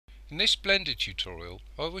In this Blender tutorial,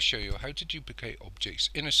 I will show you how to duplicate objects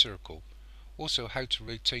in a circle, also how to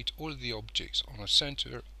rotate all of the objects on a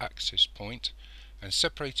center axis point and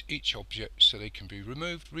separate each object so they can be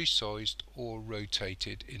removed, resized or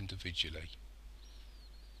rotated individually.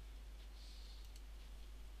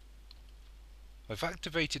 I've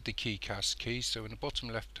activated the keycast key, so in the bottom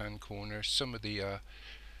left hand corner some of the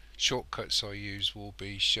shortcuts I use will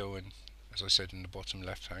be shown, as I said, in the bottom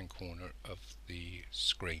left hand corner of the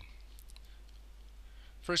screen.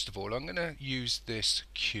 First of all, I'm going to use this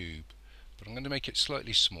cube, but I'm going to make it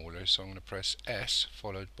slightly smaller, so I'm going to press S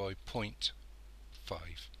followed by 0.5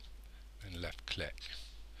 and left click.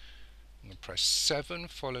 I'm going to press 7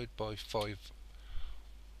 followed by 5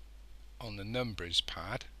 on the numbers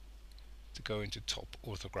pad to go into top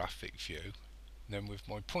orthographic view. And then with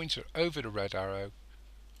my pointer over the red arrow,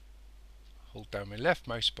 hold down my left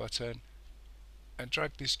mouse button and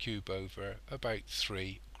drag this cube over about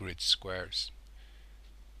 3 grid squares.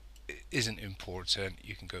 It isn't important,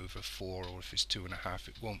 you can go over 4, or if it's 2.5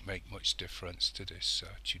 it won't make much difference to this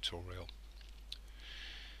tutorial.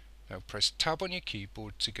 Now press tab on your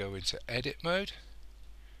keyboard to go into edit mode.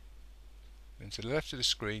 Then to the left of the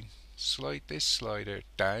screen, slide this slider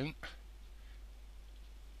down,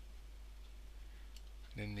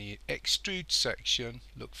 and in the extrude section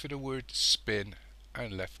look for the word spin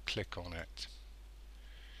and left click on it.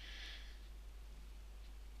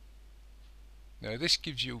 Now this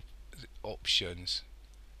gives you options,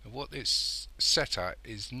 and what it's set at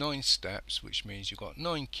is 9 steps, which means you've got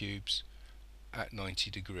 9 cubes at 90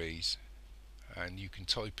 degrees, and you can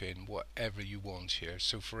type in whatever you want here.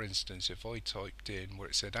 So for instance, if I typed in where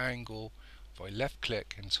it said angle, if I left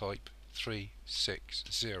click and type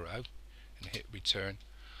 360 and hit return,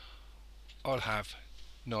 I'll have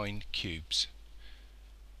 9 cubes.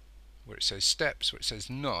 Where it says steps, where it says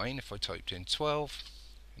 9, if I typed in 12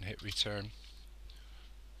 and hit return,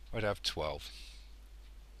 I'd have 12.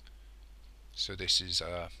 So this is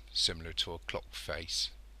similar to a clock face.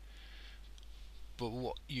 But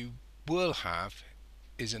what you will have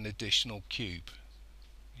is an additional cube.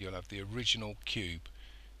 You'll have the original cube.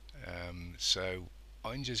 So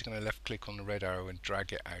I'm just going to left click on the red arrow and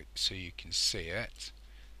drag it out so you can see it.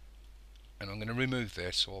 And I'm going to remove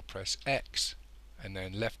this, so I'll press X and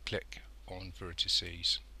then left click on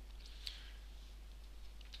vertices.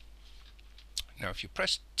 Now if you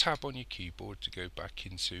press tab on your keyboard to go back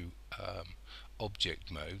into object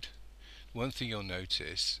mode, one thing you'll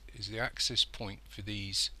notice is the axis point for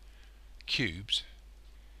these cubes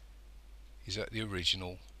is at the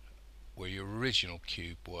original, where your original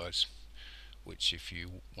cube was, which if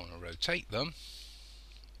you want to rotate them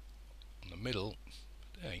on the middle,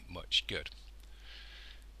 they ain't much good.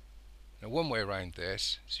 Now one way around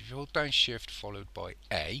this is if you hold down shift followed by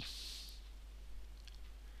A,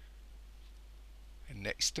 and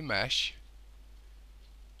next to mesh,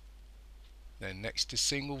 then next to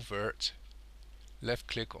single vert, left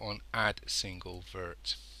click on add single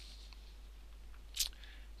vert.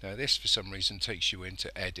 Now this for some reason takes you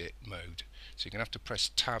into edit mode, so you're going to have to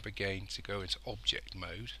press tab again to go into object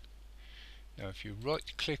mode. Now if you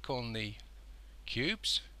right click on the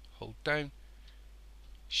cubes, hold down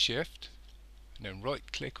shift and then right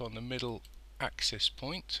click on the middle axis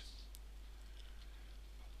point,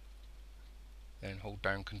 then hold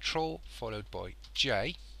down control followed by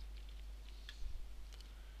J,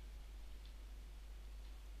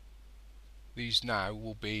 these now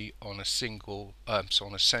will be on a single, so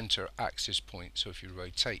on a center axis point, so if you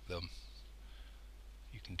rotate them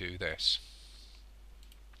you can do this.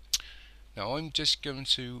 Now I'm just going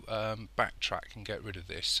to backtrack and get rid of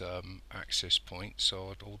this axis point, so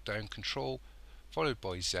I'll hold down control followed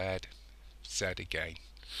by Z, Z again.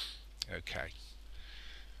 Okay.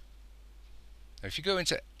 Now if you go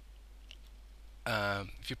into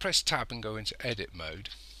if you press tab and go into edit mode,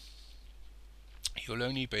 you'll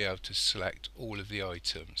only be able to select all of the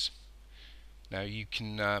items. Now you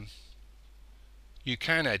can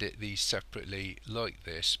edit these separately like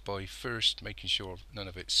this by first making sure none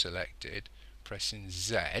of it's selected, pressing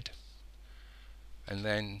Z, and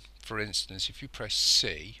then for instance if you press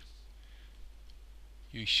C,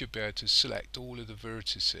 you should be able to select all of the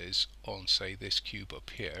vertices on, say, this cube up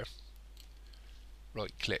here,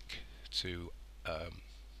 right click to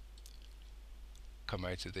come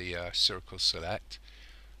out of the circle select,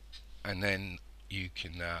 and then you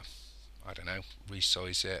can I don't know,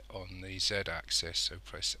 resize it on the Z axis, so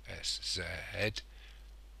press SZ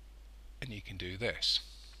and you can do this.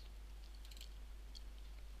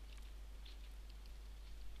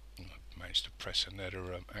 I managed to press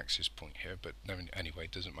another axis point here, but anyway,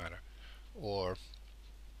 it doesn't matter. Or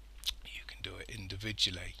you can do it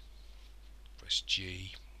individually. press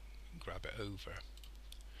G and grab it over.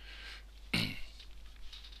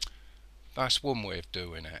 That's one way of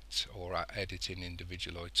doing it, or editing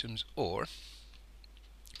individual items. Or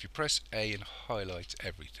if you press A and highlight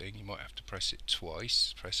everything, you might have to press it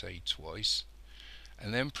twice, press A twice,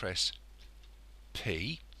 and then press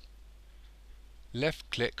P, left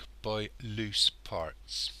click by loose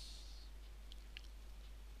parts,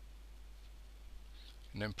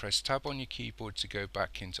 and then press tab on your keyboard to go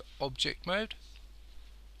back into object mode,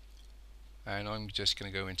 and I'm just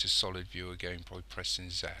going to go into solid view again by pressing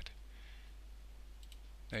Z.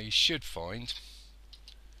 Now you should find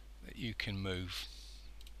that you can move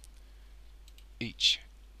each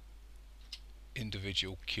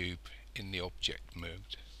individual cube in the object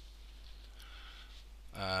mode,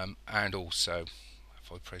 and also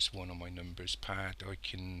if I press 1 on my numbers pad, I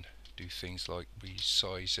can do things like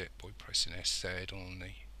resize it by pressing SZ on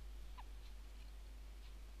the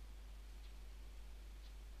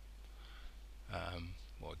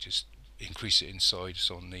well, just increase it in size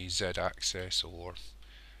on the Z axis, or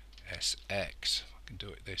SX. I can do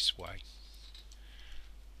it this way.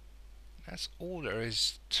 That's all there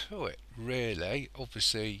is to it, really.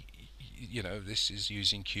 Obviously, you know, this is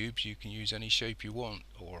using cubes. You can use any shape you want,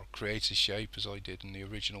 or create a shape as I did in the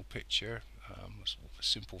original picture, a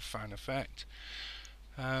simple fan effect,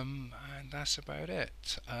 and that's about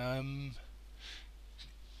it.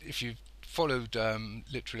 If you've followed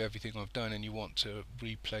literally everything I've done and you want to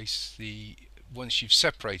replace the, once you've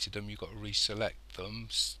separated them, you've got to reselect them,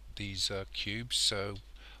 these cubes, so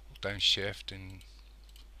down shift and you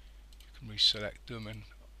can reselect them, and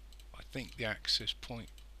I think the axis point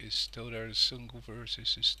is still there, the single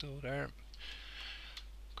vertex is still there.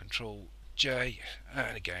 Control J,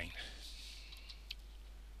 and again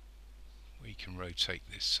we can rotate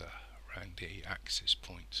this around the axis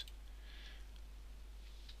point.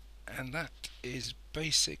 And that is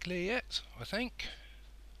basically it, I think.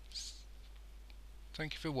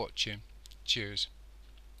 Thank you for watching. Cheers.